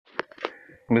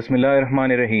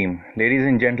Bismillahirrahmanirrahim. Ladies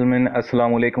and gentlemen,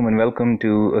 Assalamu alaikum and welcome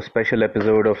to a special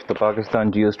episode of the Pakistan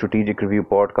Geostrategic Review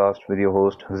podcast with your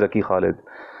host Zaki Khalid.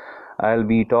 I'll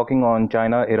be talking on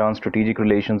China-Iran strategic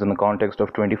relations in the context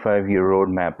of 25-year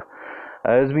roadmap.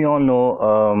 As we all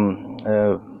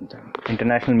know,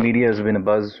 international media has been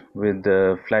abuzz with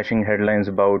flashing headlines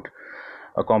about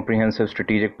a comprehensive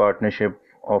strategic partnership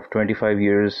of 25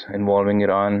 years involving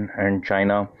Iran and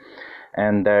China,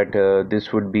 and that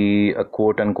this would be a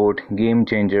quote-unquote game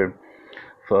changer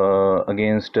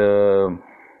against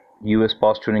US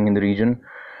posturing in the region,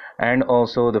 and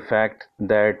also the fact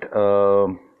that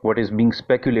what is being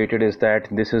speculated is that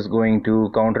this is going to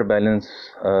counterbalance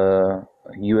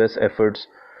US efforts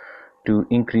to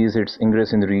increase its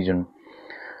ingress in the region.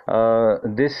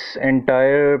 This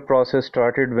entire process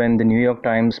started when the New York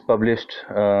Times published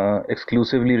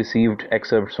exclusively received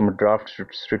excerpts from a draft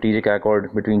strategic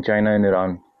accord between China and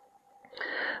Iran.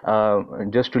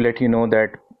 Just to let you know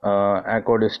that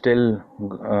accord is still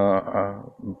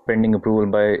pending approval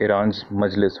by Iran's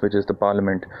Majlis, which is the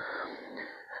parliament.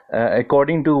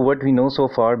 According to what we know so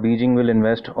far, Beijing will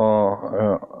invest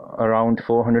around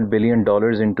 $400 billion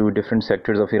into different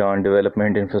sectors of Iran: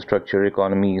 development, infrastructure,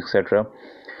 economy, etc.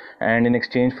 And in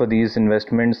exchange for these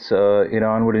investments,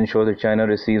 Iran would ensure that China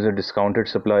receives a discounted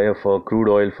supply of crude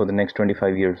oil for the next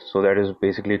 25 years. So that is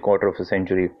basically a quarter of a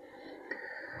century.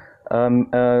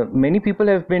 Many people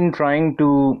have been trying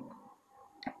to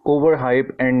overhype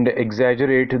and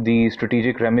exaggerate the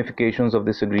strategic ramifications of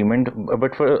this agreement,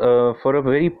 but for a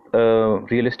very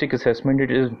realistic assessment,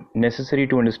 it is necessary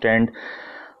to understand,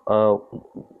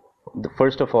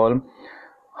 first of all,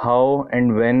 how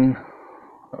and when,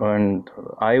 and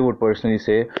I would personally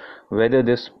say whether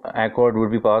this accord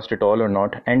would be passed at all or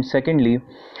not. And secondly,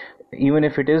 even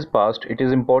if it is passed, it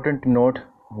is important to note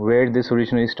where this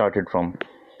originally started from.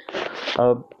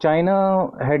 China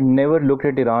had never looked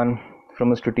at Iran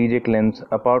from a strategic lens,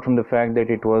 apart from the fact that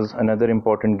it was another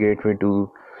important gateway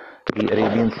to the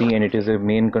Arabian Sea, and it is a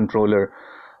main controller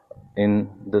in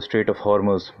the Strait of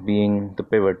Hormuz, being the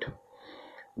pivot.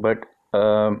 But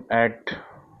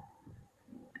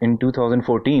in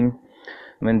 2014,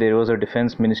 when there was a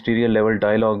defense ministerial level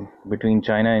dialogue between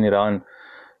China and Iran,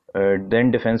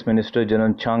 then Defense Minister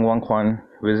General Chang Wang-kwan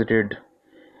visited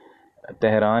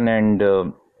Tehran,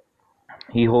 and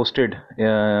he hosted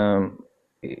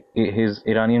his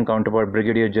Iranian counterpart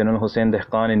Brigadier General Hossein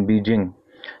Dehqan in Beijing,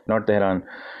 not Tehran.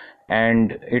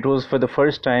 And it was for the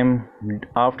first time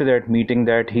after that meeting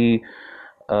that he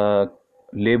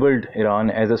labeled Iran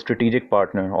as a strategic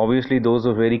partner. Obviously, those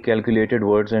were very calculated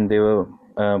words, and they were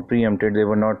preempted, they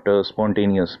were not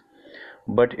spontaneous.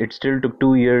 But it still took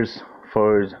 2 years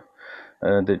for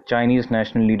the Chinese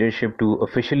national leadership to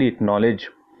officially acknowledge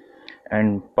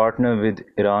and partner with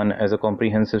Iran as a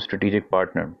comprehensive strategic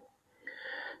partner.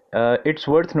 It's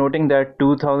worth noting that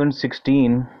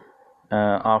 2016,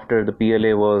 after the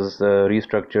PLA was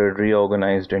restructured,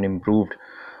 reorganized, and improved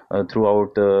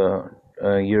throughout the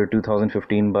year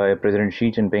 2015 by President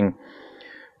Xi Jinping,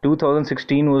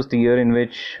 2016 was the year in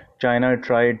which China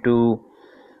tried to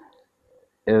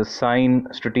sign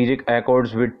strategic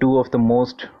accords with two of the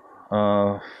most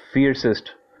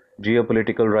fiercest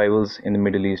geopolitical rivals in the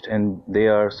Middle East, and they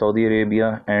are Saudi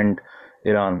Arabia and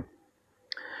Iran.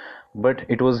 But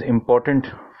it was important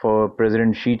for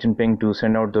President Xi Jinping to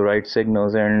send out the right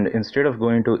signals, and instead of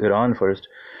going to Iran first,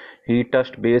 he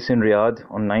touched base in Riyadh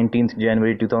on 19th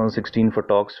January 2016 for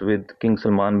talks with King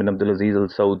Salman bin Abdulaziz Al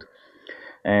Saud,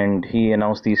 and he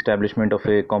announced the establishment of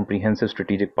a comprehensive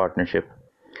strategic partnership.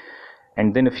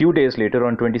 And then a few days later,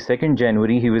 on 22nd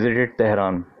January, he visited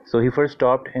Tehran. So he first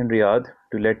stopped in Riyadh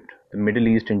to let the Middle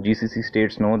East and GCC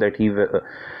states know that he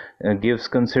gives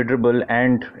considerable,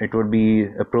 and it would be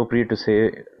appropriate to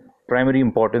say, primary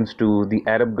importance to the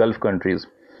Arab Gulf countries.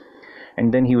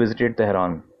 And then he visited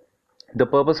Tehran. The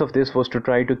purpose of this was to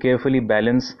try to carefully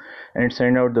balance and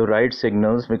send out the right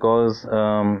signals, because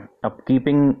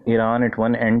keeping Iran at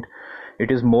one end, it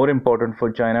is more important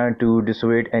for China to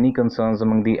dissuade any concerns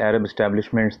among the Arab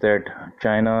establishments that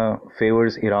China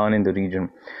favors Iran in the region.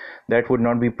 That would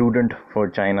not be prudent for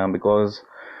China, because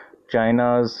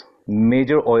China's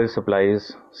major oil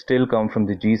supplies still come from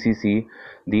the GCC,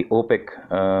 the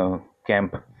OPEC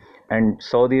camp, and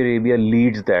Saudi Arabia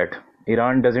leads that.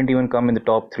 Iran doesn't even come in the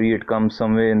top 3, it comes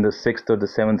somewhere in the 6th or the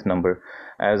 7th number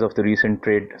as of the recent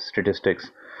trade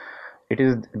statistics. It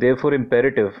is therefore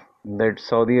imperative that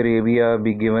Saudi Arabia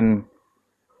be given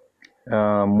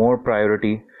more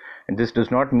priority. And this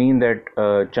does not mean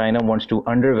that China wants to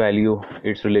undervalue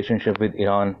its relationship with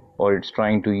Iran, or it's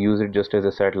trying to use it just as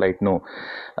a satellite. No.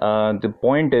 The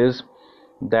point is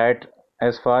that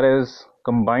as far as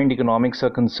combined economics are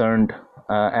concerned,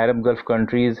 Arab Gulf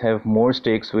countries have more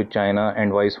stakes with China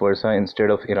and vice versa instead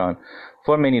of Iran,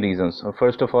 for many reasons.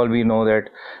 First of all, we know that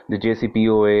the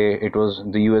JCPOA, it was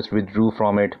the US withdrew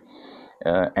from it,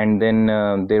 and then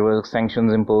there were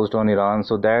sanctions imposed on Iran,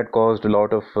 so that caused a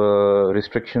lot of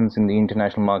restrictions in the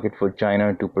international market for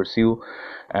China to pursue.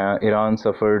 Iran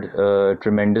suffered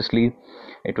tremendously.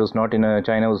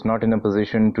 China was not in a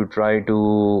position to try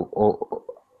to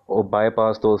or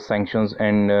bypass those sanctions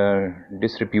and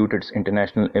disrepute its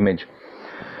international image.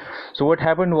 So what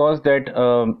happened was that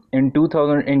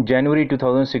in January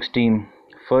 2016,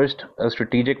 first a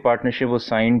strategic partnership was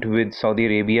signed with Saudi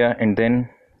Arabia, and then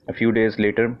a few days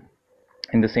later,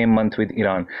 in the same month, with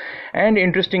Iran. And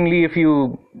interestingly, if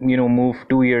you move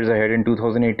 2 years ahead, in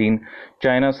 2018,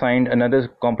 China signed another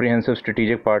comprehensive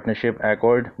strategic partnership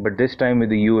accord, but this time with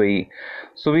the UAE.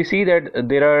 So we see that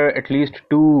there are at least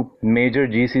two major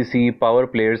GCC power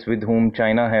players with whom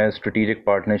China has strategic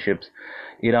partnerships.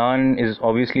 Iran is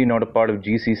obviously not a part of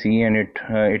GCC, and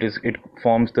it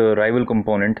forms the rival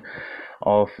component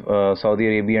of Saudi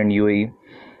Arabia and UAE.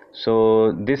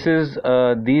 So these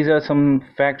are some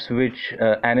facts which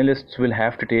analysts will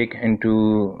have to take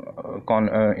into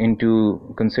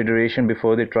consideration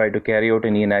before they try to carry out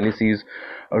any analyses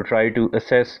or try to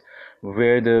assess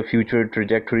where the future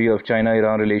trajectory of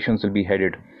China-Iran relations will be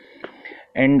headed.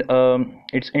 And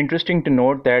it's interesting to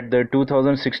note that the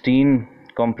 2016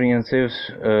 comprehensive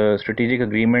strategic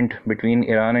agreement between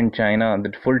Iran and China,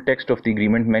 the full text of the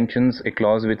agreement mentions a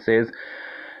clause which says,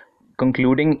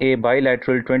 concluding a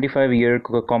bilateral 25-year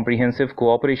comprehensive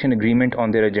cooperation agreement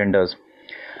on their agendas.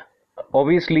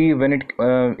 Obviously,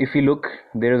 if you look,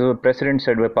 there is a precedent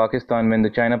set by Pakistan when the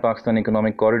China-Pakistan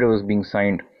Economic Corridor was being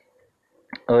signed.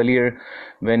 Earlier,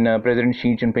 when President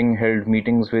Xi Jinping held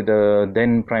meetings with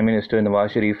then Prime Minister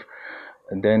Nawaz Sharif,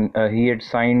 then he had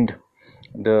signed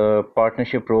the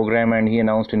partnership program and he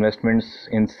announced investments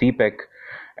in CPEC,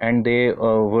 and they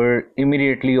were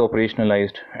immediately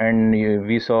operationalized, and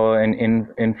we saw an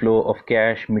inflow of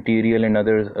cash, material and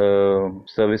other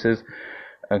services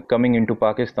coming into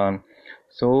Pakistan.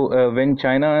 So when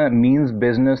China means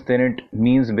business, then it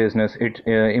means business. It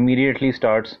immediately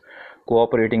starts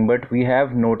cooperating. But we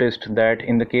have noticed that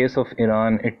in the case of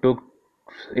Iran,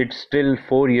 it's still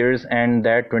 4 years, and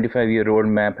that 25-year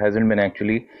roadmap hasn't been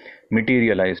actually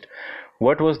materialized.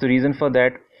 What was the reason for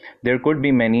that? There could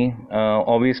be many.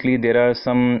 Obviously, there are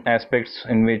some aspects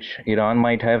in which Iran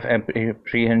might have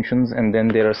apprehensions, and then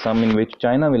there are some in which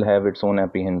China will have its own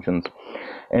apprehensions.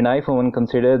 And I, for one,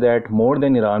 consider that more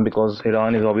than Iran, because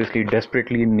Iran is obviously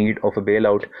desperately in need of a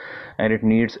bailout, and it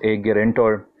needs a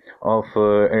guarantor of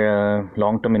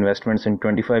long-term investments, and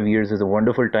 25 years is a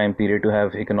wonderful time period to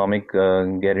have economic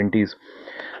guarantees.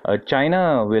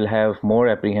 China will have more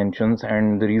apprehensions,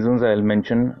 and the reasons I'll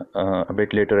mention a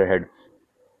bit later ahead.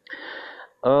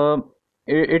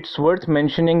 It's worth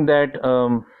mentioning that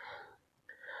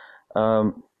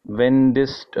when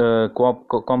this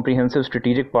comprehensive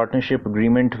strategic partnership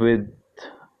agreement with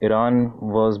Iran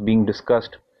was being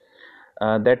discussed,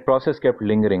 that process kept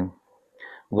lingering.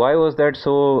 Why was that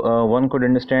so? One could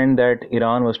understand that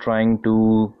Iran was trying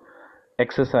to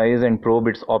exercise and probe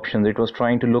its options. It was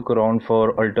trying to look around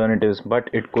for alternatives, but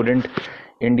it couldn't.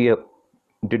 India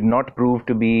did not prove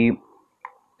to be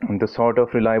the sort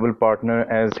of reliable partner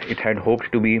as it had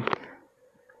hoped to be.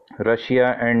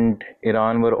 Russia and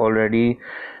Iran were already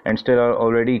and still are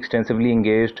already extensively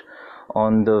engaged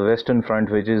on the Western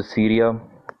Front, which is Syria,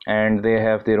 and they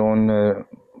have their own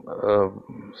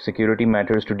security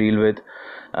matters to deal with.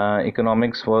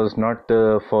 Economics was not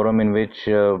the forum in which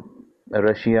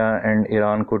Russia and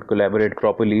Iran could collaborate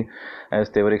properly, as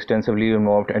they were extensively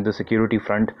involved at the security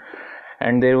front.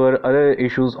 And there were other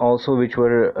issues also which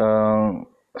were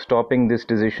stopping this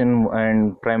decision,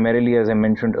 and primarily, as I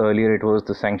mentioned earlier, it was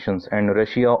the sanctions. And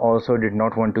Russia also did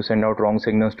not want to send out wrong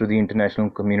signals to the international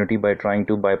community by trying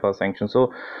to bypass sanctions.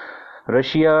 So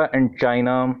Russia and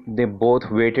China, they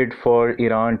both waited for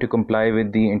Iran to comply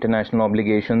with the international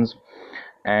obligations,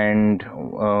 and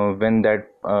when that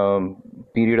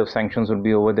period of sanctions would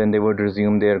be over, then they would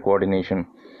resume their coordination.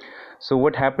 So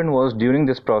what happened was, during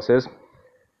this process,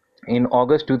 in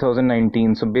August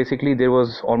 2019, so basically there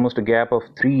was almost a gap of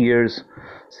 3 years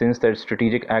since that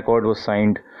strategic accord was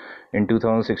signed in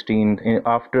 2016.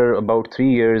 After about 3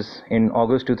 years, in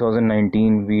August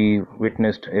 2019, we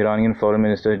witnessed Iranian Foreign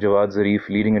Minister Javad Zarif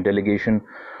leading a delegation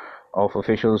of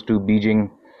officials to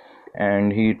Beijing,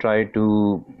 and he tried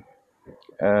to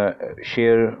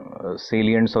share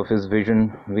salients of his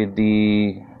vision with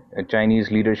the Chinese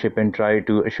leadership and try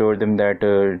to assure them that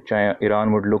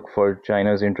Iran would look for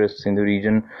China's interests in the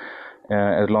region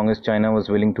as long as China was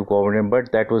willing to cooperate.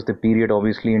 But that was the period,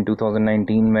 obviously, in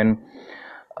 2019 when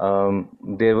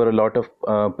there were a lot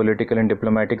of political and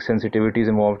diplomatic sensitivities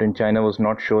involved, and China was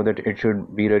not sure that it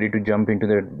should be ready to jump into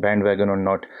the bandwagon or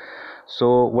not.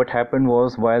 So what happened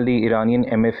was, while the Iranian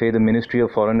MFA, the Ministry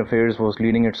of Foreign Affairs, was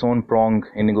leading its own prong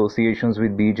in negotiations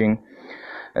with Beijing,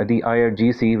 the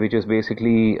IRGC, which is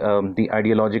basically the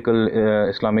ideological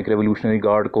Islamic Revolutionary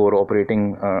Guard Corps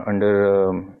operating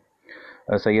under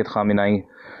Sayyid Khamenei,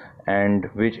 and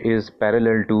which is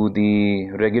parallel to the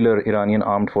regular Iranian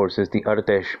armed forces, the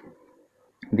Artesh.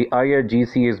 The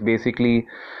IRGC is basically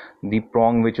the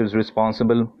prong which is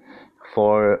responsible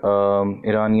for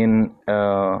Iranian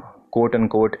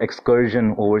quote-unquote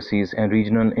excursion overseas and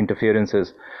regional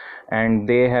interferences, and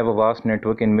they have a vast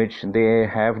network in which they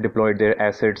have deployed their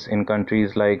assets in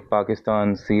countries like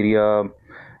Pakistan, Syria,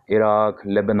 Iraq,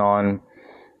 Lebanon,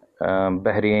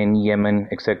 Bahrain, Yemen,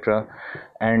 etc.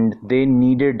 And they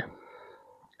needed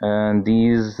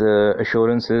these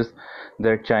assurances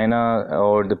that China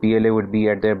or the PLA would be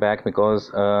at their back, because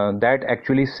that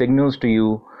actually signals to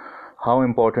you how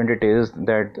important it is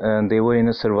that they were in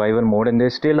a survival mode, and they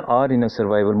still are in a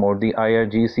survival mode. The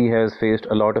IRGC has faced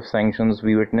a lot of sanctions.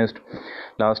 We witnessed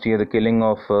last year the killing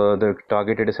of the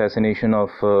targeted assassination of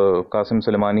Qasem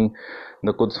Soleimani,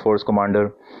 the Quds Force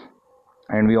commander,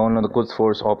 and we all know the Quds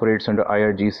Force operates under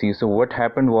IRGC. So what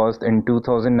happened was, in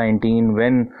 2019,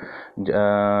 when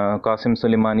Qasem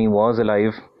Soleimani was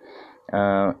alive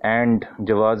and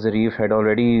Jawad Zarif had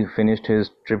already finished his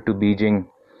trip to Beijing,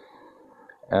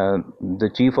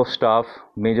 the Chief of Staff,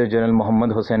 Major General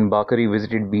Mohammad Hossein Bakri,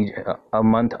 visited Beijing a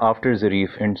month after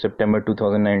Zarif in September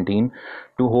 2019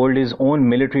 to hold his own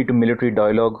military-to-military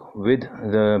dialogue with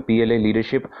the PLA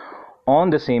leadership on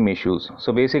the same issues.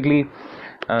 So basically,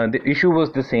 the issue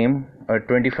was the same, a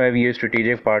 25-year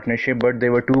strategic partnership, but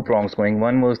there were two prongs going.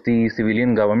 One was the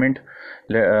civilian government,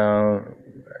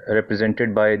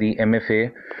 represented by the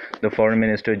MFA, the Foreign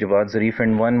Minister Jawad Zarif,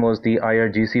 and one was the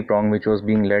IRGC prong, which was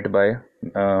being led by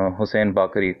Hossein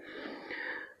Bakri.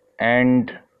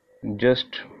 And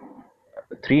just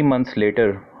 3 months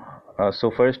later,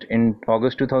 so first in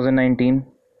August 2019,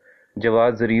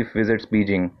 Jawad Zarif visits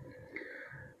Beijing.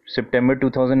 September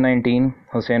 2019,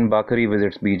 Hossein Bakri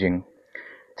visits Beijing.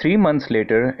 3 months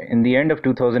later, in the end of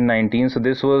 2019, so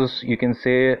this was, you can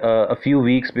say, a few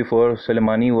weeks before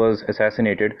Soleimani was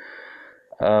assassinated,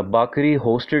 Bakri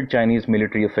hosted Chinese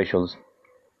military officials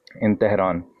in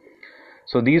Tehran.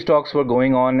 So these talks were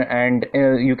going on, and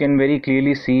you can very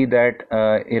clearly see that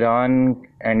Iran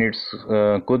and its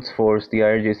Quds Force, the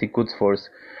IRGC Quds Force,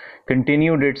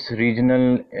 continued its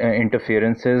regional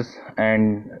interferences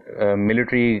and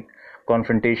military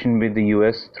confrontation with the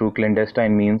US through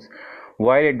clandestine means,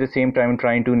 while at the same time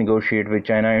trying to negotiate with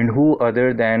China. And who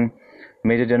other than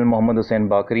Major General Mohammad Hossein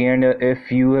Bakri? And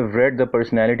if you have read the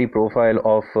personality profile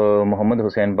of Mohammad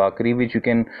Hossein Bakri, which you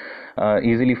can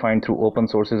easily find through open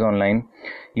sources online,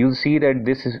 you'll see that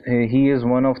he is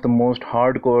one of the most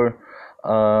hardcore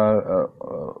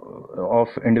of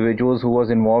individuals who was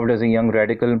involved as a young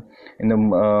radical in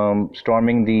the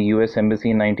storming the US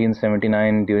embassy in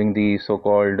 1979 during the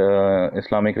so-called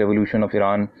Islamic Revolution of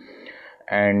Iran,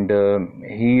 and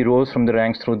he rose from the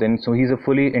ranks through then. So he's a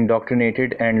fully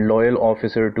indoctrinated and loyal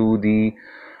officer to the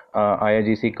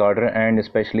IRGC cadre, and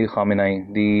especially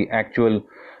Khamenei, the actual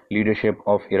leadership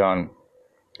of Iran.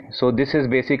 So this is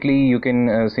basically, you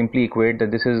can simply equate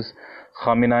that this is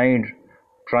Khamenei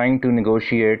trying to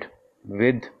negotiate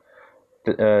with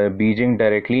Beijing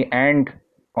directly, and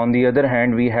on the other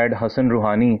hand we had Hassan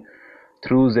Rouhani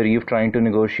through Zarif trying to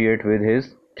negotiate with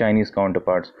his Chinese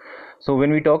counterparts. So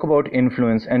when we talk about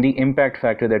influence and the impact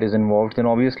factor that is involved, then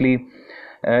obviously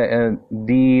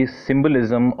the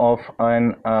symbolism of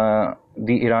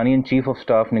the Iranian Chief of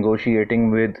Staff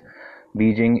negotiating with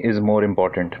Beijing is more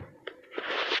important.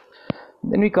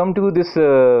 Then we come to this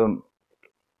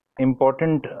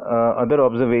important other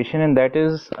observation, and that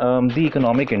is the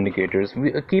economic indicators.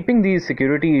 Keeping these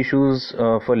security issues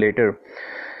for later,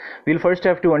 we'll first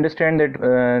have to understand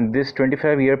that this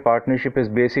 25-year partnership is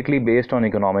basically based on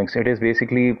economics. It is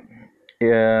basically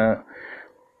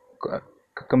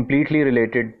completely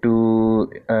related to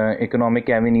economic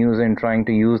avenues and trying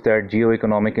to use that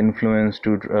geo-economic influence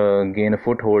to gain a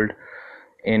foothold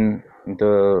in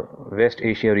the West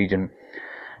Asia region.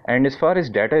 And as far as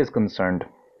data is concerned,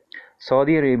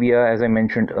 Saudi Arabia, as I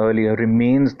mentioned earlier,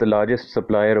 remains the largest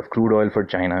supplier of crude oil for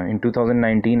China. In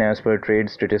 2019, as per trade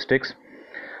statistics,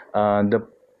 the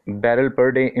barrel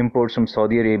per day imports from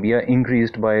Saudi Arabia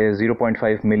increased by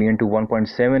 0.5 million to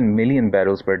 1.7 million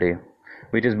barrels per day,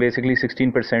 which is basically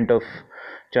 16% of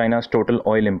China's total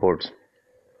oil imports.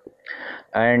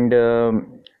 And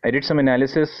I did some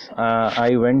analysis.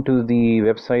 I went to the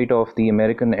website of the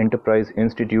American Enterprise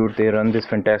Institute. They run this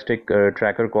fantastic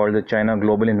tracker called the China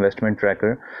Global Investment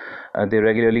Tracker. They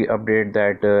regularly update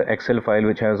that Excel file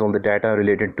which has all the data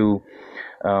related to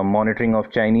monitoring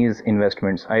of Chinese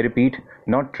investments. I repeat,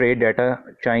 not trade data,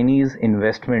 Chinese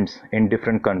investments in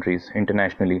different countries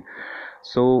internationally.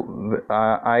 So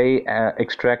I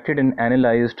extracted and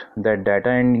analyzed that data,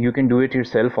 and you can do it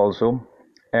yourself also.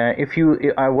 If you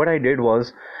what I did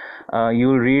was,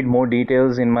 you'll read more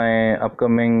details in my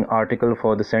upcoming article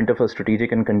for the Center for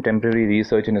Strategic and Contemporary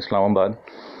Research in Islamabad.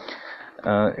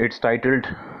 It's titled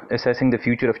Assessing the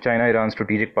Future of China-Iran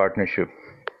Strategic Partnership.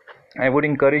 I would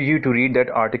encourage you to read that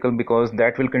article because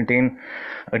that will contain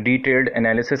a detailed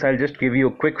analysis. I'll just give you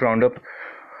a quick roundup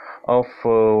of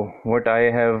what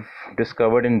I have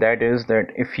discovered, and that is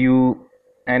that if you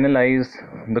analyze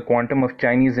the quantum of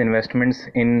Chinese investments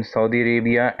in Saudi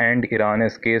Arabia and Iran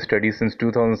as case studies since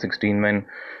 2016, when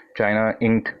China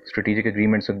inked strategic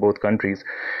agreements with both countries,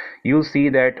 you'll see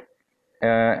that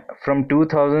from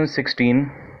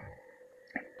 2016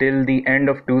 till the end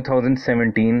of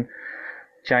 2017,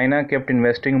 China kept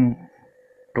investing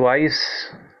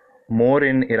twice more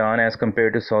in Iran as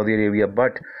compared to Saudi Arabia.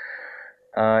 But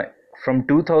from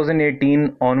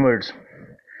 2018 onwards,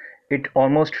 it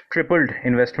almost tripled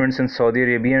investments in Saudi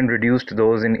Arabia and reduced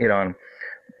those in Iran.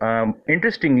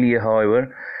 Interestingly,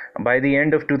 however, by the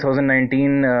end of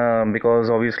 2019, because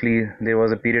obviously there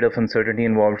was a period of uncertainty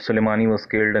involved, Soleimani was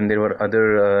killed and there were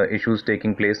other issues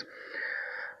taking place,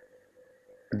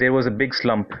 there was a big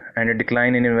slump and a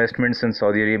decline in investments in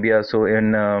Saudi Arabia. So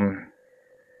in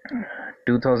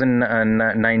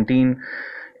 2019,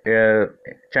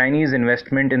 Chinese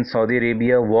investment in Saudi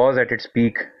Arabia was at its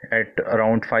peak at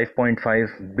around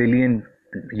 5.5 billion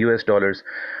US dollars,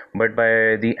 but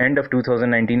by the end of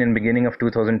 2019 and beginning of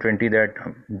 2020, that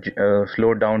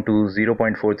slowed down to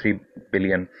 0.43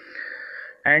 billion.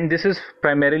 And this is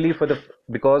primarily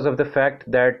because of the fact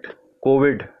that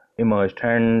COVID emerged,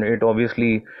 and it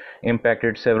obviously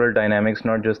impacted several dynamics,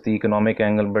 not just the economic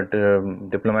angle but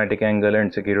diplomatic angle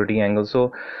and security angle.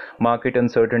 So market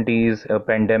uncertainties, a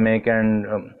pandemic, and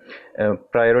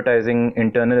prioritizing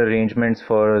internal arrangements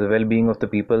for the well-being of the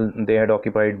people, they had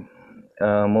occupied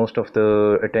most of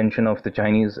the attention of the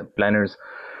Chinese planners.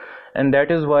 And that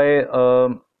is why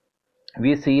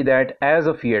we see that as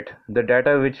of yet, the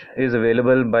data which is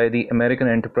available by the American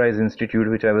Enterprise Institute,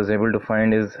 which I was able to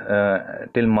find, is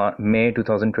till May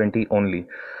 2020 only.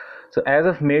 So as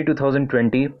of May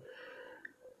 2020,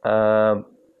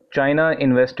 China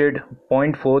invested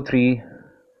 $0.43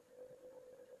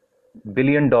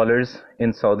 billion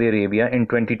in Saudi Arabia in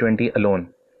 2020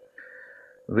 alone,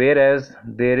 whereas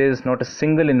there is not a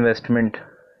single investment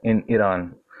in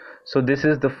Iran. So this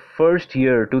is the first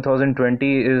year,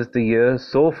 2020 is the year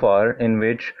so far in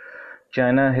which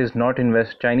Chinese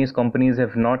companies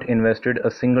have not invested a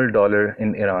single dollar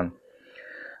in Iran.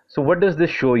 So what does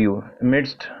this show you?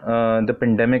 Amidst the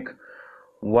pandemic,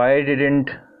 why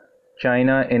didn't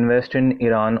China invest in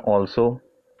Iran also?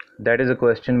 That is a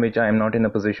question which I am not in a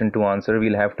position to answer.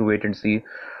 We'll have to wait and see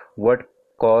what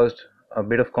caused a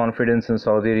bit of confidence in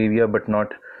Saudi Arabia but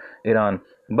not Iran.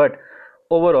 But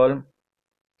overall,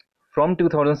 from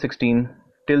 2016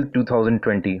 till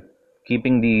 2020,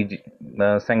 keeping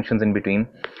the sanctions in between,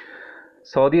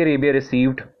 Saudi Arabia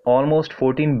received almost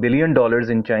 $14 billion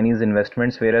in Chinese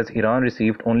investments, whereas Iran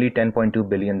received only $10.2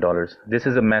 billion. This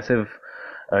is a massive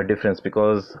difference,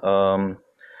 because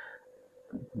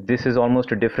this is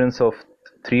almost a difference of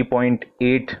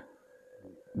 $3.8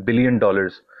 billion.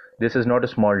 This is not a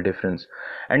small difference.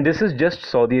 And this is just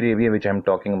Saudi Arabia which I'm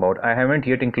talking about. I haven't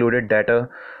yet included data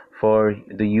for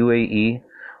the UAE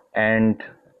and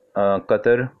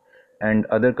Qatar and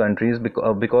other countries,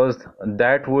 because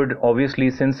that would obviously,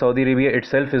 since Saudi Arabia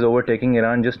itself is overtaking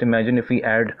Iran, just imagine if we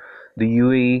add the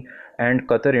UAE and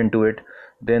Qatar into it,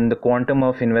 then the quantum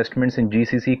of investments in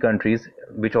GCC countries,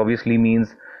 which obviously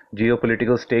means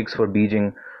geopolitical stakes for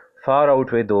Beijing, far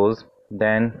outweigh those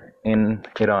than in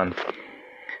Iran.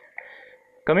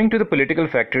 Coming to the political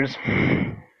factors,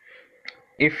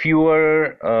 if you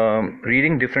are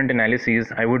reading different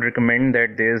analyses, I would recommend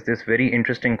that there's this very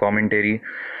interesting commentary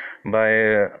by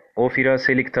Ofira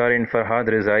Selikhtar and Farhad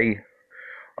Rezai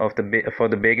for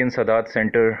the Begin Sadat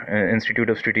Center Institute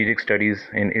of Strategic Studies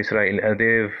in Israel.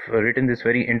 They've written this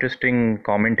very interesting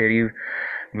commentary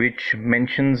which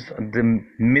mentions the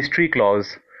mystery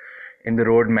clause in the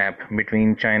roadmap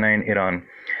between China and Iran.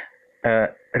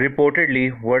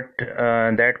 Reportedly, what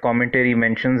that commentary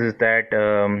mentions is that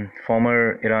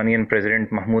former Iranian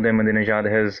President Mahmoud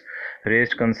Ahmadinejad has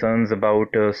raised concerns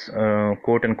about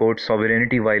quote unquote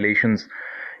sovereignty violations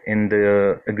in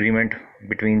the agreement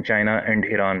between China and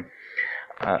Iran.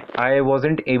 I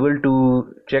wasn't able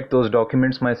to check those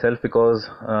documents myself because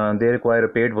they require a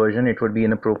paid version. It would be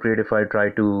inappropriate if I try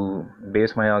to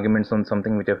base my arguments on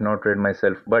something which I've not read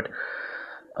myself. But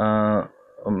uh,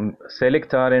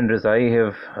 Selikhtar and Rizai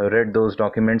have read those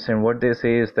documents, and what they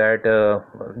say is that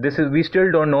this is we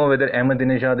still don't know whether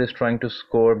Ahmadinejad is trying to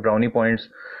score brownie points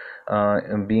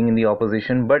being in the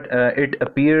opposition, but it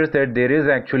appears that there is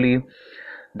actually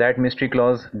that mystery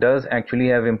clause does actually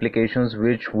have implications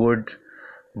which would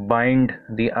bind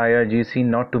the IRGC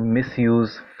not to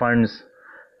misuse funds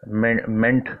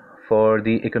meant for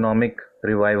the economic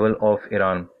revival of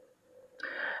Iran.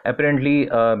 Apparently,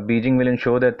 Beijing will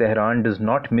ensure that Tehran does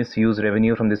not misuse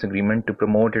revenue from this agreement to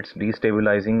promote its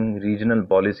destabilizing regional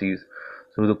policies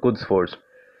through the Quds Force.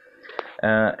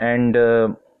 And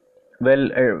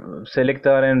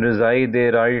Selikhtar and Rizai, they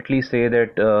rightly say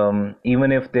that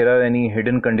even if there are any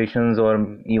hidden conditions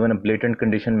or even a blatant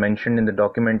condition mentioned in the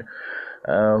document,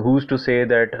 who's to say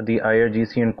that the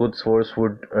IRGC and Quds Force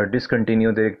would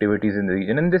discontinue their activities in the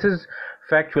region? And this is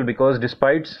factual because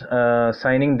despite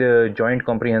signing the Joint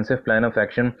Comprehensive Plan of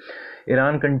Action,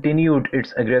 Iran continued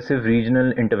its aggressive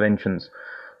regional interventions.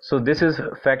 So this is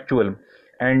factual,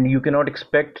 and you cannot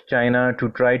expect China to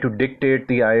try to dictate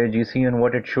the IRGC on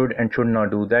what it should and should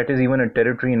not do. That is even a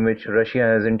territory in which Russia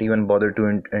hasn't even bothered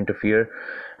to interfere,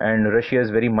 and Russia is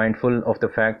very mindful of the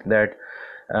fact that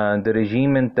the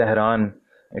regime in Tehran,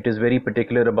 it is very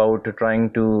particular about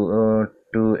trying to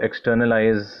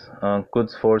externalize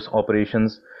Quds Force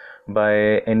operations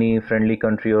by any friendly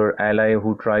country or ally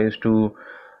who tries to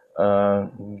uh,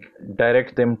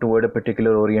 direct them toward a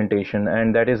particular orientation,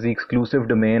 and that is the exclusive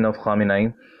domain of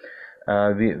Khamenei.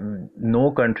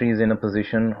 No country is in a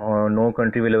position, or no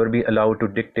country will ever be allowed to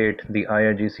dictate the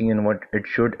IRGC and what it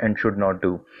should and should not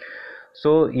do.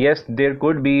 So yes, there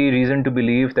could be reason to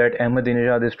believe that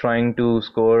Ahmadinejad is trying to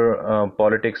score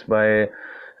politics by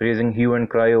raising hue and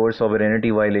cry over sovereignty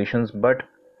violations, but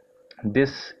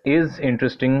this is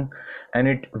interesting, and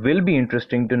it will be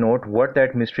interesting to note what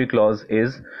that mystery clause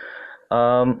is,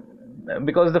 um,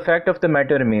 because the fact of the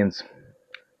matter remains,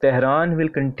 Tehran will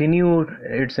continue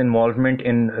its involvement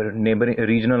in neighboring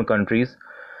regional countries,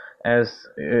 as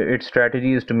its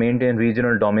strategy is to maintain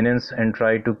regional dominance and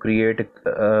try to create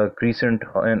a crescent,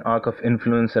 an arc of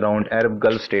influence around Arab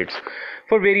Gulf states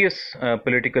for various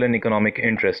political and economic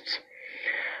interests.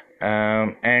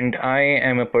 And I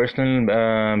am a personal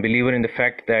believer in the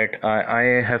fact that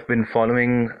I have been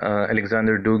following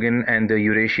Alexander Dugin and the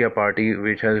Eurasia Party,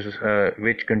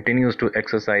 which continues to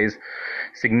exercise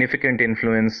significant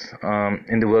influence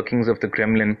in the workings of the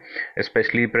Kremlin,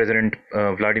 especially President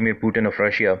Vladimir Putin of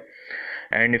Russia.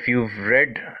 And if you've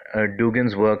read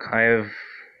Dugin's work, I have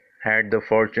had the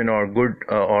fortune or good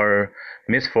or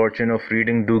misfortune of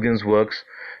reading Dugin's works,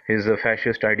 his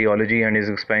fascist ideology and his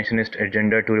expansionist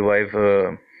agenda to revive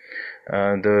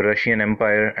the Russian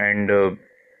Empire. And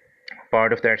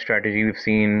part of that strategy, we've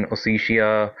seen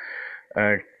Ossetia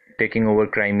uh, taking over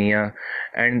Crimea.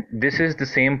 And this is the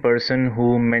same person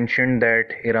who mentioned that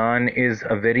Iran is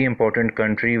a very important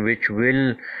country which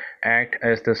will act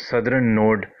as the southern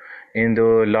node in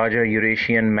the larger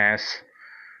Eurasian mass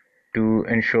to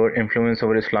ensure influence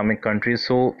over Islamic countries.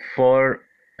 So for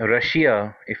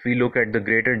Russia, if we look at the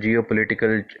greater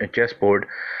geopolitical chessboard,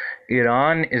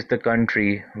 Iran is the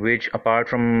country which, apart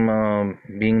from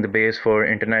being the base for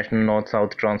international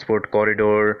north-south transport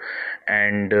corridor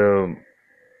and the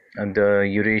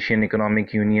Eurasian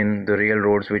Economic Union, the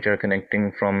railroads which are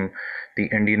connecting from the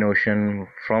Indian Ocean,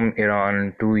 from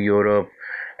Iran to Europe,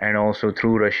 and also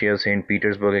through Russia, St.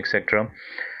 Petersburg, etc.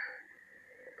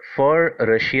 For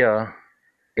Russia,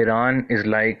 Iran is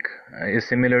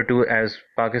similar to as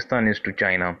Pakistan is to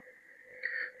China.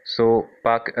 So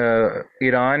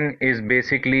Iran is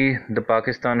basically the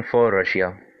Pakistan for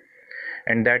Russia,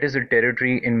 and that is a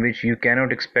territory in which you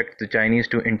cannot expect the Chinese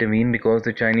to intervene, because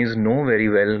the Chinese know very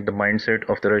well the mindset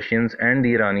of the Russians and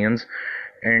the Iranians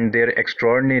and their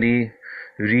extraordinary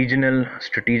regional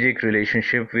strategic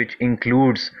relationship, which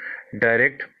includes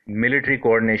direct military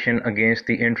coordination against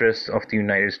the interests of the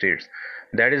United States.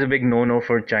 That is a big no-no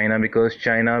for China, because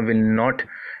China will not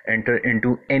enter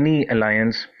into any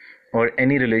alliance or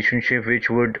any relationship which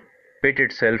would pit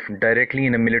itself directly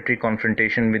in a military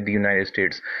confrontation with the United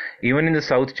States. Even in the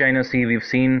South China Sea, we've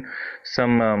seen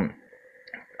some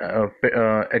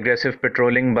aggressive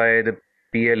patrolling by the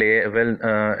PLA, well,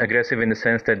 aggressive in the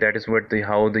sense that that is what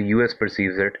how the US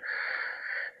perceives it,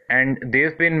 and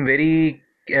they've been very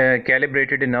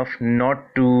calibrated enough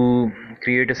not to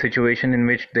create a situation in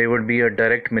which there would be a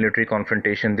direct military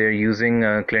confrontation. They're using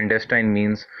clandestine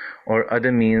means or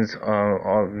other means,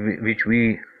 which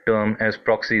we term as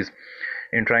proxies,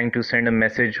 in trying to send a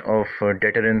message of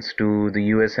deterrence to the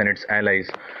US and its allies.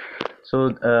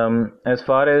 So, as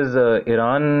far as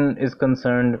Iran is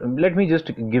concerned, let me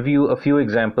just give you a few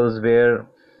examples where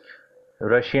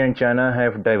Russia and China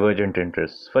have divergent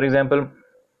interests. For example,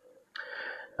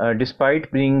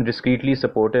 despite being discreetly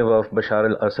supportive of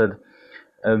Bashar al-Assad,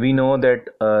 we know that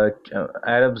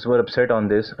Arabs were upset on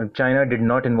this. China did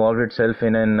not involve itself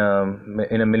in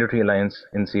a military alliance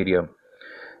in Syria.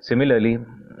 Similarly,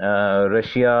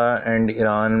 Russia and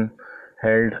Iran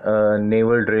held a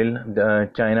naval drill.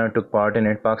 China took part in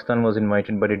it. Pakistan was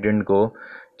invited, but it didn't go.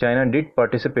 China did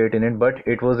participate in it, but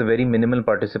it was a very minimal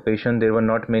participation. There were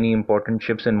not many important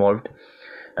ships involved,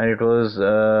 and it was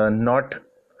not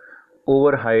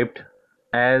overhyped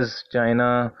as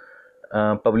China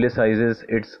publicizes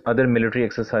its other military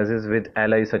exercises with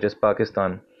allies such as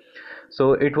Pakistan.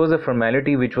 So it was a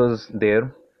formality which was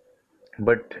there,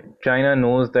 but China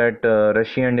knows that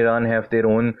Russia and Iran have their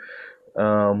own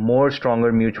more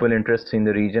stronger mutual interests in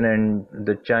the region, and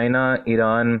the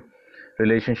China-Iran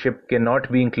relationship cannot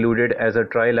be included as a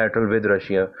trilateral with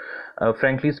Russia.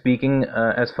 Frankly speaking,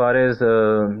 as far as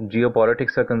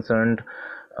geopolitics are concerned,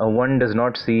 one does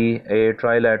not see a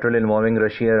trilateral involving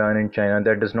Russia, Iran, and China.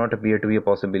 That does not appear to be a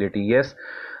possibility. Yes,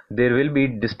 there will be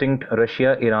distinct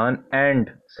Russia, Iran,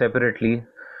 and separately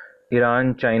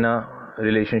Iran-China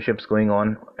relationships going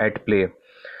on at play.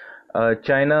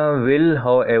 China will,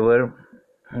 however,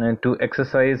 to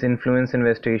exercise influence in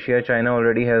West Asia. China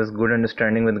already has good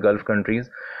understanding with Gulf countries,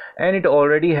 and it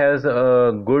already has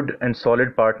a good and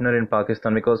solid partner in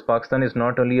Pakistan, because Pakistan is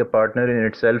not only a partner in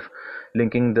itself,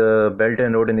 linking the Belt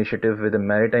and Road Initiative with the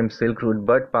maritime Silk Route,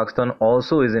 but Pakistan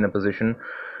also is in a position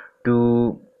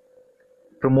to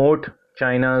promote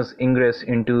China's ingress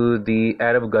into the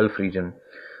Arab Gulf region.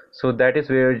 So that is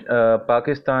where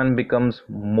Pakistan becomes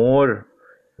more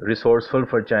resourceful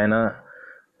for China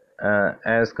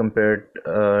as compared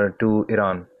to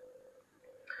Iran.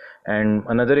 And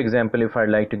another example, if I'd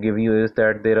like to give you, is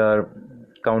that there are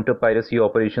counter-piracy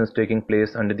operations taking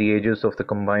place under the aegis of the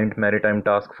Combined Maritime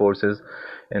Task Forces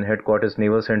in Headquarters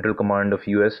Naval Central Command of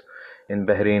US in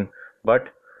Bahrain. But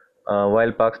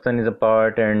while Pakistan is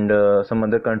apart and some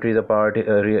other countries apart,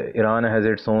 Iran has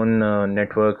its own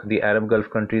network, the Arab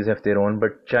Gulf countries have their own,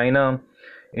 but China,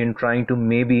 in trying to,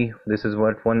 maybe this is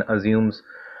what one assumes,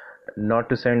 not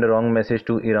to send a wrong message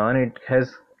to Iran, it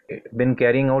has been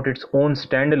carrying out its own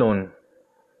standalone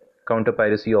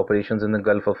counter-piracy operations in the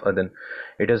Gulf of Aden.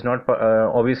 It has not,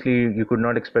 obviously you could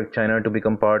not expect China to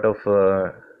become part of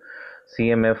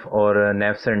CMF or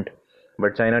NAVCENT,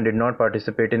 but China did not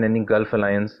participate in any Gulf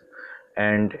alliance,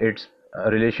 and its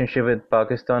relationship with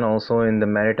Pakistan also in the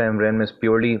maritime realm is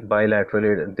purely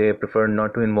bilateral. They prefer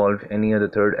not to involve any other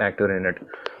third actor in it,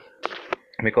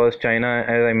 because China,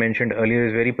 as I mentioned earlier,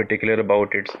 is very particular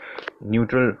about its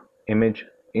neutral image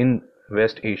in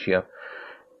West Asia.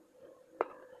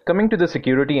 Coming to the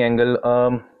security angle,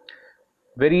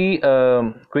 very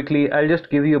quickly, I'll just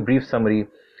give you a brief summary.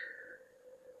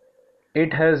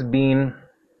 It has been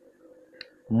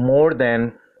more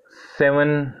than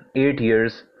 7-8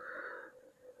 years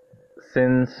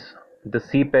since the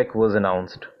CPEC was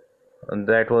announced.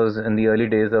 That was in the early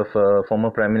days of former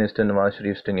Prime Minister Nawaz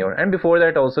Sharif's tenure, and before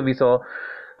that also we saw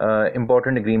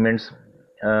important agreements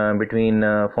between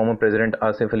former President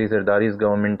Asif Ali Zardari's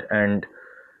government and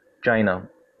China.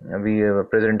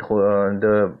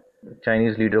 The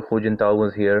Chinese leader Hu Jintao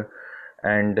was here,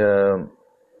 and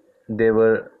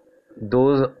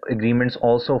those agreements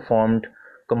also formed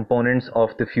components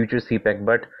of the future CPEC.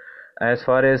 But as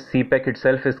far as CPEC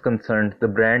itself is concerned, the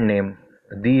brand name,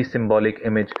 the symbolic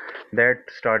image, that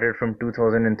started from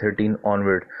 2013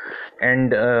 onward,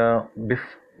 and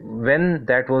when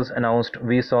that was announced,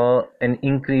 we saw an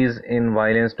increase in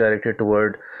violence directed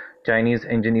toward Chinese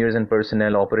engineers and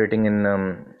personnel operating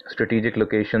in strategic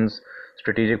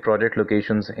project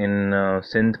locations in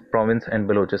Sindh province and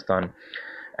Balochistan.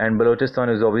 And Balochistan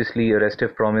is obviously a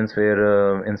restive province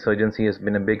where insurgency has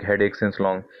been a big headache since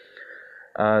long.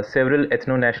 Several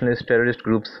ethno-nationalist terrorist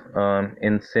groups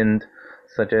in Sindh,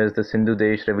 such as the Sindhu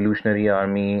Desh Revolutionary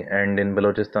Army, and in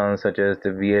Balochistan, such as the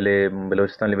VLA,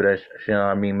 Balochistan Liberation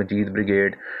Army, Majid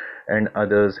Brigade, and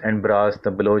others, and BRAS,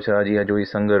 the Baloch Raji Ajoi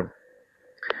Sangar,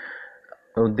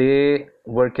 they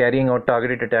were carrying out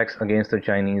targeted attacks against the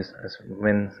Chinese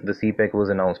when the CPEC was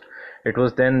announced. It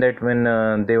was then that when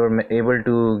they were able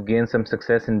to gain some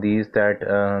success in these, that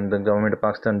the government of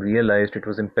Pakistan realized it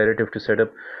was imperative to set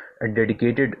up a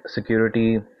dedicated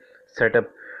security setup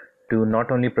to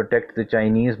not only protect the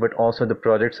Chinese but also the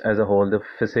projects as a whole, the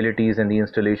facilities and the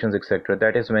installations, etc.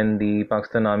 That is when the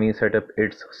Pakistan Army set up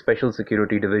its Special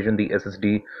Security Division, the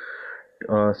SSD,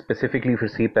 specifically for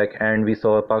CPEC, and we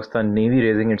saw Pakistan Navy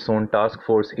raising its own Task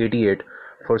Force 88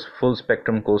 for full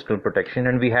spectrum coastal protection.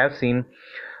 And we have seen,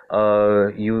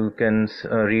 you can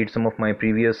read some of my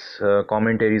previous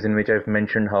commentaries in which I've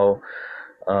mentioned how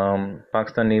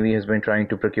Pakistan Navy has been trying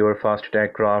to procure fast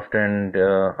attack craft and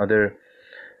other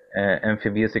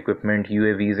amphibious equipment,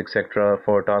 UAVs, etc.,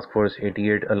 for Task Force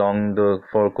 88 along the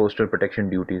for coastal protection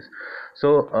duties.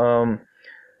 So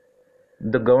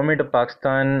the government of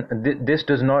Pakistan, this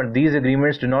does not, these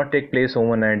agreements do not take place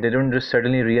overnight. They don't just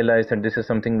suddenly realize that this is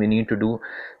something we need to do.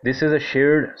 This is a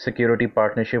shared security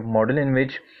partnership model in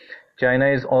which China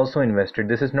is also invested.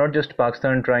 This is not just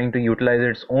Pakistan trying to utilize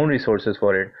its own resources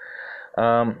for it.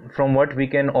 From what we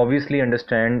can obviously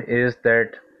understand is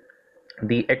that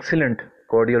the excellent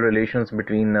cordial relations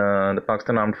between the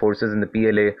Pakistan Armed Forces and the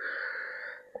PLA,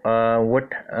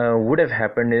 what would have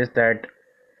happened is that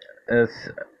uh,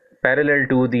 parallel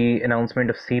to the announcement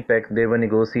of CPEC, there were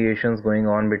negotiations going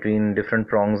on between different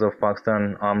prongs of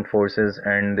Pakistan Armed Forces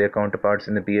and their counterparts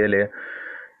in the PLA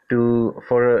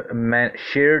for a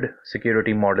shared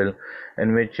security model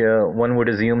in which one would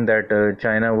assume that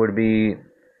China would be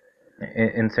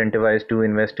incentivized to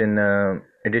invest in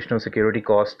additional security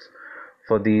costs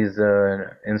for these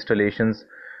installations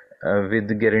with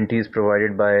the guarantees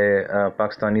provided by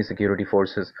Pakistani security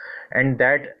forces. And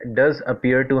that does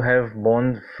appear to have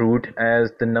borne fruit,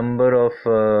 as the number of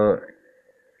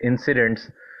incidents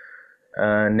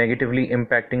negatively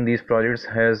impacting these projects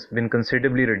has been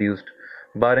considerably reduced,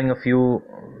 barring a few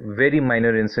very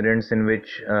minor incidents in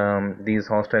which these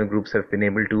hostile groups have been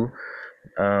able to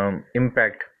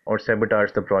impact or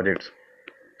sabotage the projects.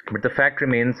 But the fact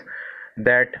remains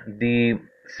that the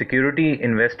security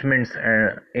investments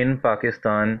in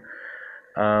Pakistan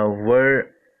were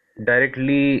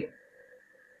directly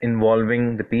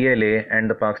involving the PLA and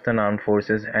the Pakistan Armed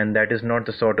Forces, and that is not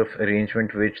the sort of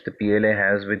arrangement which the PLA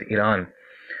has with Iran.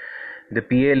 The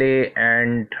PLA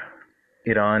and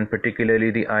Iran,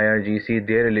 particularly the IRGC,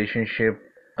 their relationship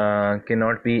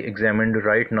cannot be examined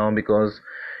right now because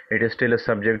it is still a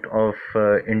subject of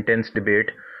intense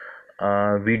debate.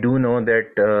 We do know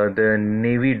that the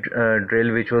Navy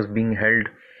drill which was being held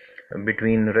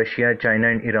between Russia, China,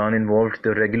 and Iran involved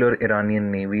the regular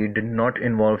Iranian Navy. It did not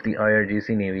involve the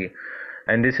IRGC Navy.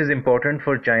 And this is important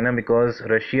for China because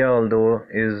Russia, although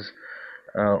is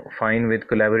fine with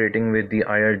collaborating with the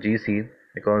IRGC,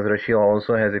 because Russia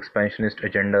also has expansionist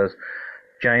agendas,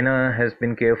 China has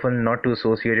been careful not to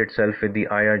associate itself with the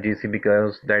IRGC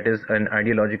because that is an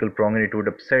ideological prong and it would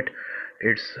upset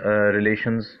its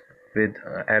relations with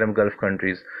Arab Gulf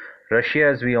countries. Russia,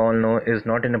 as we all know, is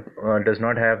not in does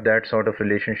not have that sort of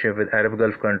relationship with Arab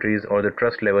Gulf countries or the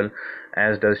trust level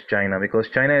as does China, because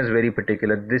China is very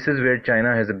particular. This is where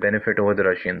China has a benefit over the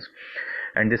Russians,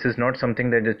 and this is not something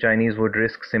that the Chinese would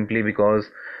risk simply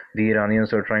because the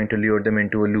Iranians are trying to lure them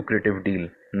into a lucrative deal.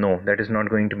 No, that is not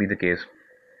going to be the case.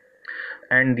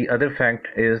 And the other fact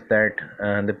is that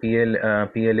the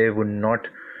PLA would not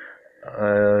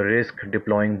risk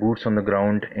deploying boots on the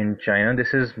ground in China.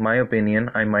 This is my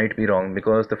opinion. I might be wrong,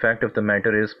 because the fact of the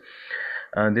matter is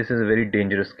this is a very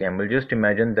dangerous gamble. Just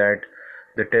imagine that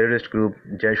the terrorist group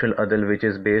Jaish al-Adl, which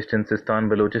is based in Sistan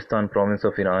Balochistan province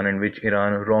of Iran, and which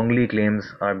Iran wrongly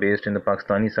claims are based in the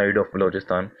Pakistani side of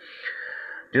Balochistan.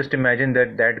 Just imagine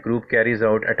that that group carries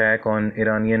out attack on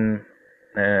Iranian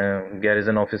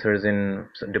garrison officers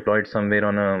deployed somewhere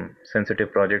on a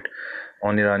sensitive project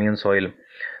on Iranian soil.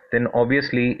 Then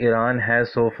obviously Iran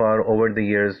has so far over the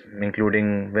years,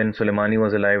 including when Soleimani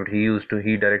was alive,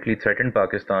 he directly threatened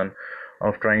Pakistan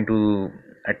of trying to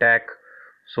attack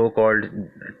so-called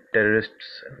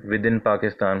terrorists within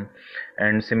Pakistan.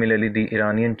 And similarly, the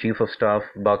Iranian Chief of Staff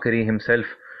Bakri himself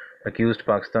accused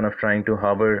Pakistan of trying to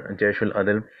harbor Jaish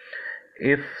al-Adl.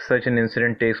 If such an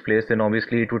incident takes place, then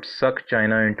obviously it would suck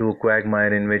China into a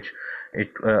quagmire in which a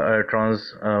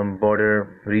trans-border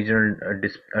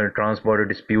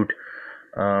dispute.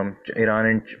 Iran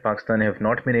and Pakistan have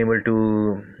not been able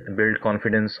to build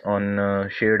confidence on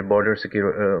shared border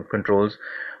controls,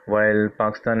 while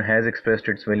Pakistan has expressed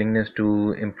its willingness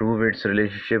to improve its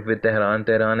relationship with Tehran.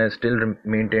 Tehran has still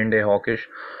maintained a hawkish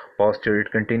posture.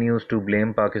 It continues to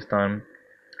blame Pakistan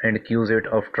and accuse it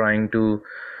of trying to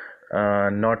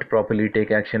not properly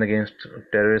take action against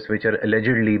terrorists which are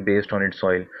allegedly based on its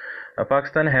soil.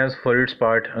 Pakistan has, for its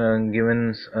part,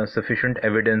 given sufficient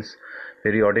evidence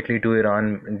periodically to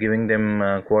Iran, giving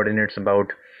them coordinates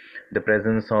about the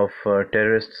presence of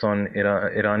terrorists on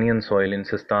Iranian soil in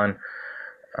Sistan.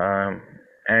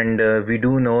 And we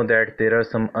do know that there are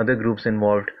some other groups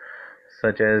involved,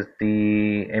 such as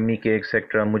the MEK,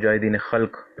 etc., Mujahideen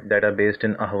Khalq, that are based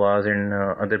in Ahwaz and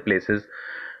other places,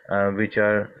 which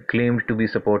are claimed to be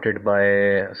supported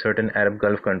by certain Arab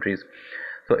Gulf countries.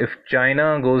 So if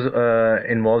China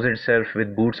involves itself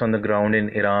with boots on the ground in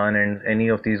Iran and any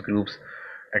of these groups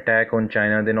attack on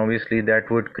China, then obviously that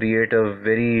would create a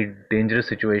very dangerous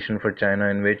situation for China,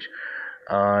 in which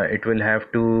it will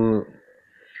have to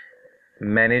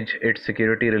manage its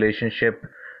security relationship,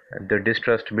 the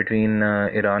distrust between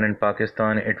Iran and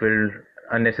Pakistan. It will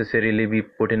unnecessarily be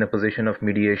put in a position of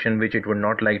mediation, which it would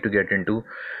not like to get into.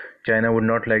 China would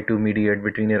not like to mediate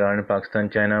between Iran and Pakistan.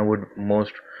 China would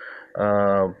most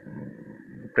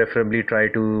preferably try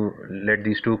to let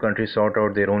these two countries sort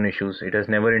out their own issues. It has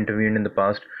never intervened in the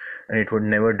past, and it would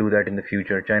never do that in the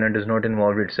future. China does not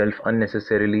involve itself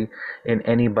unnecessarily in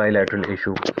any bilateral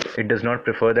issue. It does not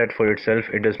prefer that for itself.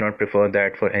 It does not prefer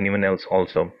that for anyone else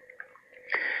also.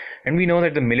 And we know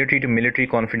that the military-to-military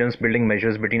confidence-building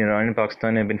measures between Iran and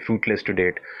Pakistan have been fruitless to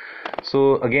date.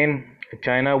 So again,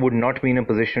 China would not be in a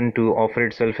position to offer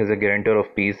itself as a guarantor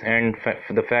of peace. And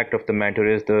the fact of the matter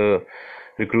is, the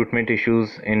recruitment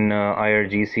issues in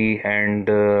IRGC and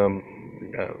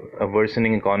a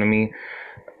worsening economy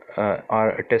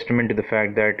are a testament to the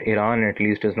fact that Iran, at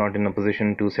least, is not in a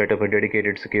position to set up a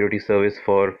dedicated security service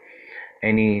for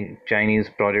any Chinese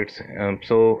projects.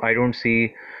 So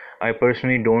I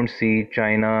personally don't see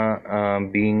China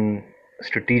being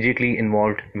strategically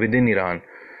involved within Iran,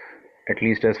 at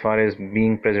least as far as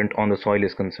being present on the soil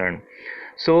is concerned.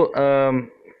 So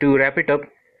to wrap it up,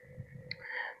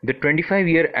 the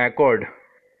 25-year accord,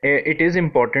 it is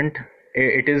important,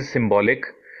 it is symbolic,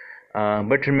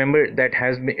 but remember that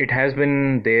it has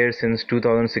been there since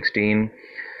 2016.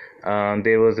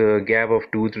 There was a gap of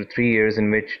 2 to 3 years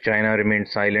in which China remained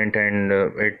silent, and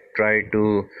it tried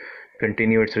to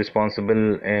continue its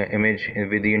responsible image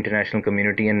with the international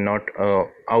community and not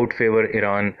outfavor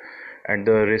Iran at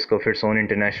the risk of its own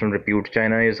international repute.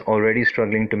 China is already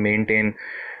struggling to maintain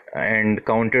and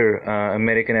counter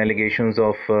American allegations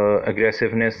of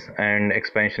aggressiveness and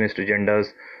expansionist agendas,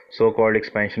 so-called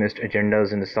expansionist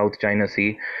agendas in the South China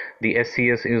Sea. The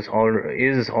SCS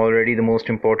is already the most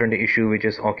important issue which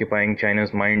is occupying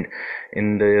China's mind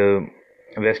in the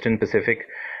Western Pacific.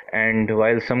 And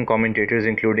while some commentators,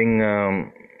 including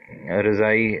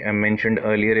Razai, mentioned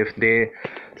earlier, if they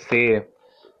say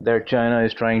that China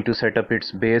is trying to set up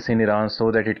its base in Iran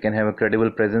so that it can have a credible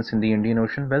presence in the Indian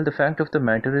Ocean, well, the fact of the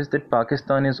matter is that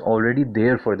Pakistan is already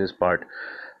there for this part.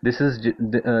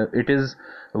 It is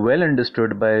well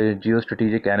understood by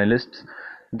geostrategic analysts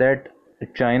that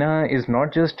China is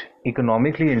not just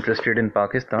economically interested in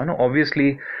Pakistan.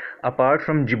 Obviously, apart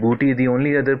from Djibouti, the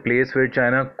only other place where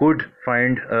China could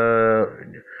find a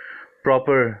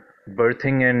proper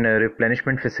berthing and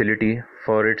replenishment facility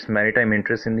for its maritime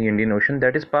interests in the Indian Ocean,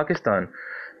 that is Pakistan,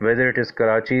 whether it is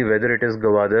Karachi, whether it is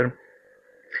Gwadar.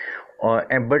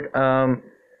 But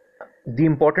the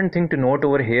important thing to note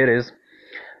over here is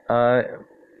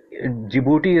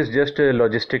Djibouti is just a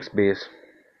logistics base,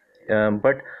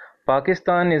 but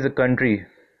Pakistan is a country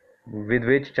with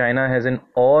which China has an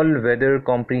all-weather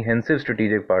comprehensive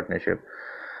strategic partnership.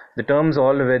 The terms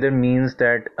all-weather means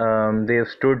that they have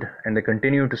stood and they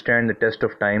continue to stand the test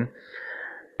of time,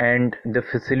 and the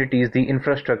facilities, the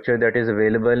infrastructure that is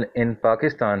available in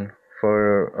Pakistan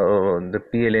for the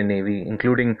PLA Navy,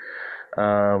 including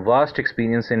vast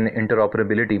experience in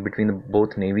interoperability between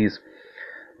both navies,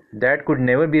 that could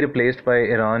never be replaced by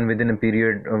Iran within a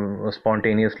period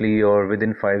spontaneously or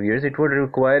within 5 years. It would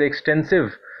require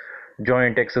extensive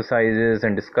joint exercises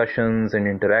and discussions and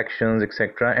interactions,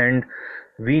 etc. And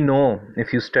we know,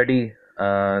 if you study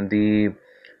the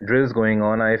drills going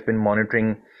on, I've been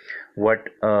monitoring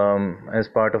as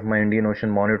part of my Indian Ocean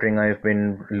monitoring, I've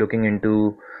been looking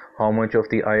into how much of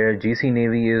the IRGC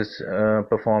Navy is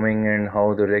performing and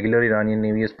how the regular Iranian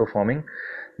Navy is performing.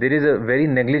 There is a very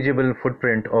negligible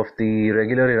footprint of the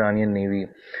regular Iranian Navy,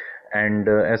 and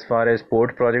as far as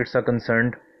port projects are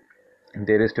concerned,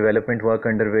 there is development work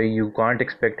underway. You can't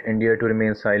expect India to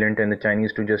remain silent and the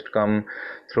Chinese to just come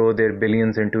throw their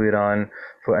billions into Iran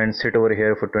and sit over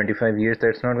here for 25 years.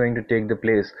 That's not going to take the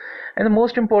place. And the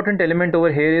most important element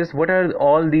over here is, what are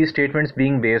all these statements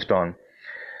being based on?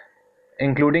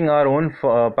 including our own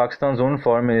Pakistan's own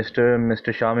Foreign Minister,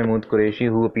 Mr. Shah Mahmood Qureshi,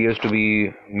 who appears to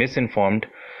be misinformed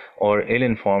or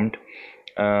ill-informed.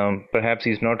 Perhaps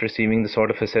he's not receiving the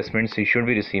sort of assessments he should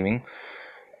be receiving.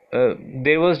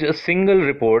 There was a single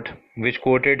report which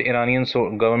quoted Iranian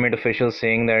government officials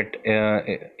saying that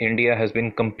India has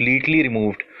been completely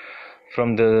removed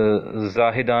from the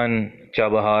Zahedan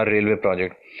Chabahar railway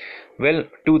project. Well,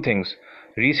 two things.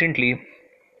 Recently,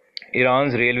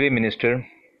 Iran's railway minister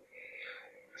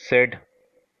said,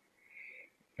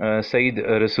 Saeed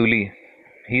Rasooli,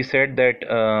 he said that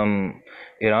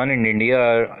Iran and India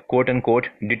are quote unquote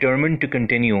determined to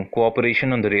continue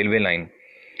cooperation on the railway line.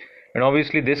 And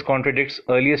obviously, this contradicts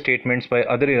earlier statements by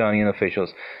other Iranian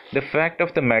officials. The fact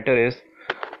of the matter is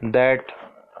that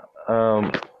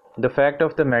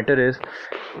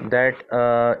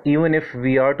even if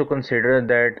we are to consider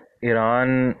that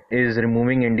Iran is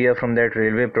removing India from that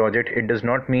railway project, it does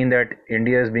not mean that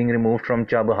India is being removed from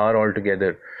Chabahar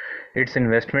altogether. Its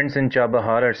investments in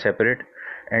Chabahar are separate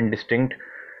and distinct,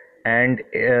 and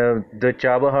the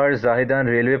Chabahar Zahedan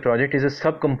railway project is a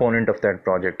subcomponent of that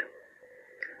project.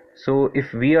 So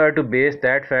if we are to base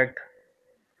that fact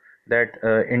that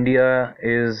India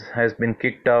has been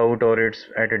kicked out, or it's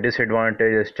at a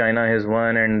disadvantage as China has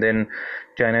won, and then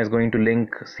China is going to link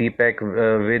CPEC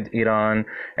with Iran,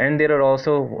 and there are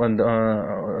also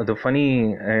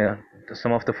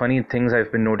some of the funny things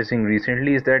I've been noticing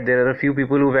recently is that there are a few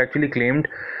people who've actually claimed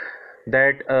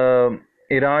that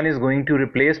Iran is going to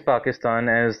replace Pakistan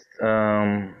as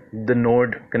the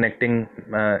node connecting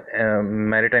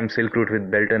maritime Silk Route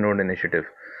with Belt and Road Initiative.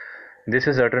 This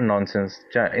is utter nonsense.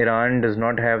 Iran does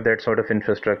not have that sort of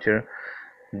infrastructure.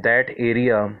 That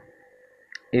area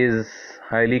is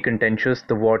highly contentious.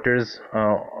 The waters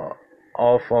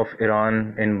of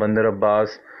Iran in Bandar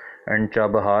Abbas and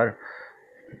Chabahar,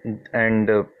 and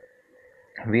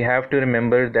we have to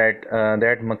remember that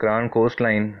that Makran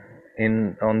coastline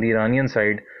on the Iranian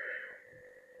side,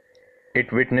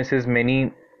 it witnesses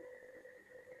many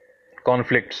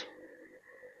conflicts,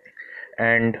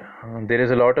 and there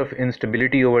is a lot of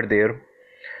instability over there,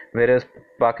 whereas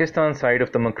Pakistan side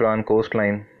of the Makran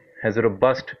coastline has a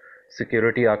robust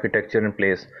security architecture in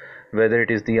place, whether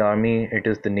it is the army, it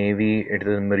is the navy, it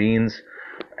is the marines,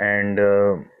 and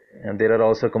there are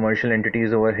also commercial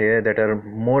entities over here that are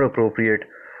more appropriate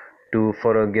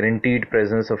for a guaranteed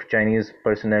presence of Chinese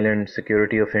personnel and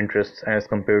security of interests as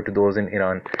compared to those in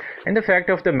Iran. And the fact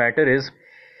of the matter is,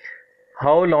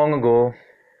 how long ago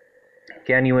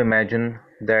can you imagine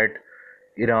that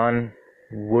Iran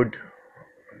would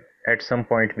at some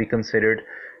point be considered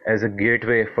as a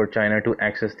gateway for China to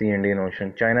access the Indian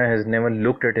Ocean? China has never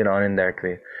looked at Iran in that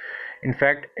way. In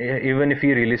fact, even if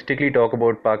you realistically talk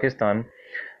about Pakistan,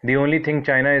 the only thing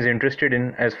China is interested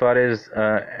in, as far as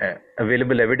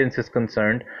available evidence is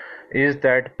concerned, is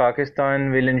that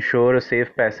Pakistan will ensure a safe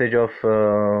passage of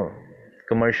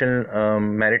commercial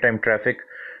maritime traffic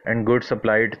and goods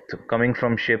supplied coming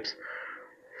from ships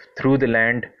through the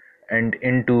land and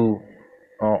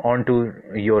onto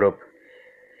Europe.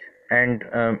 And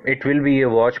it will be a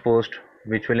watch post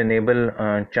which will enable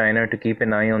China to keep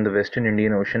an eye on the Western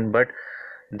Indian Ocean, but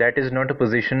that is not a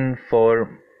position for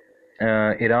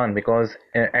Iran, because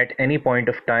at any point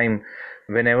of time,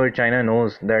 whenever China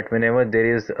knows that whenever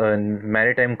there is a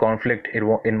maritime conflict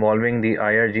involving the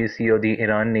IRGC or the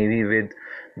Iran Navy with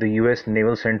the US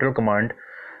Naval Central Command,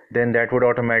 then that would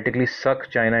automatically suck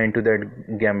China into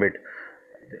that gambit.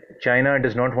 China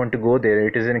does not want to go there.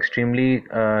 It is an extremely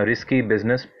risky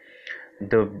business.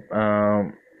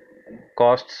 The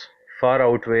costs far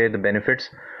outweigh the benefits,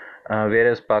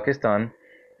 whereas Pakistan,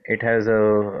 it has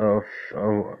a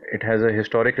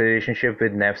historic relationship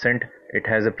with NAVCENT. It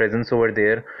has a presence over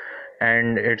there,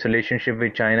 and its relationship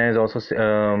with China is also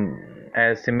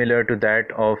as similar to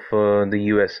that of the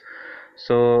US.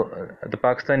 So the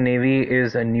Pakistan Navy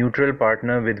is a neutral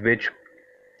partner with which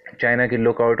China can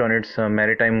look out on its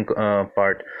maritime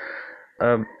part.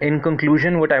 In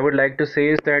conclusion, what I would like to say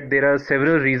is that there are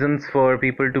several reasons for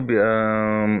people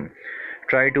to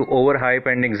try to overhype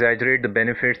and exaggerate the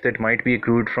benefits that might be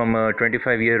accrued from a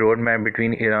 25-year roadmap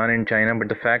between Iran and China, but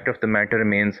the fact of the matter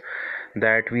remains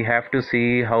that we have to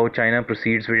see how China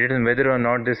proceeds with it and whether or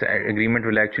not this agreement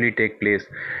will actually take place.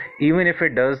 Even if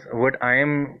it does, what I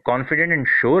am confident and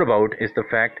sure about is the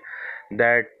fact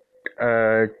that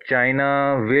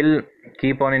China will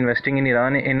keep on investing in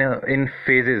Iran in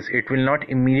phases. It will not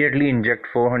immediately inject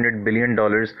 $400 billion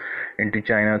into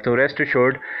China. So rest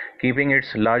assured, keeping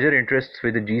its larger interests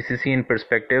with the GCC in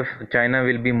perspective, China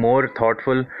will be more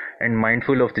thoughtful and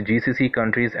mindful of the GCC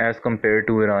countries as compared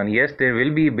to Iran. Yes, there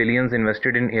will be billions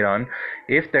invested in Iran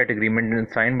if that agreement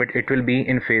is signed, but it will be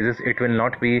in phases. It will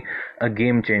not be a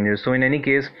game changer. So in any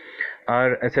case,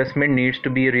 our assessment needs to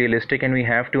be realistic, and we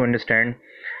have to understand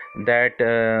that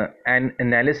an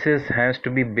analysis has to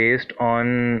be based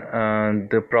on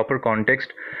the proper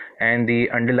context and the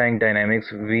underlying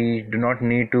dynamics. We do not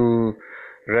need to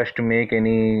rush to make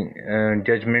any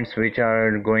judgments which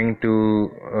are going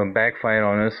to backfire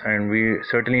on us, and we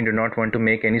certainly do not want to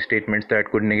make any statements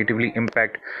that could negatively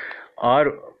impact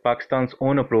our Pakistan's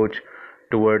own approach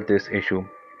toward this issue.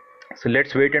 So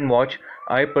let's wait and watch.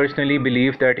 I personally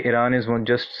believe that Iran is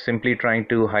just simply trying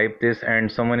to hype this,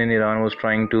 and someone in Iran was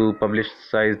trying to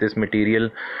publicize this material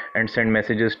and send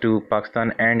messages to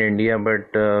Pakistan and India.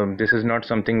 But this is not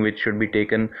something which should be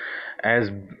taken as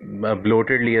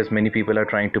bloatedly as many people are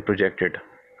trying to project it.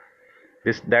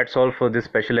 That's all for this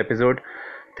special episode.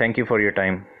 Thank you for your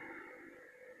time.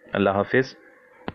 Allah Hafiz.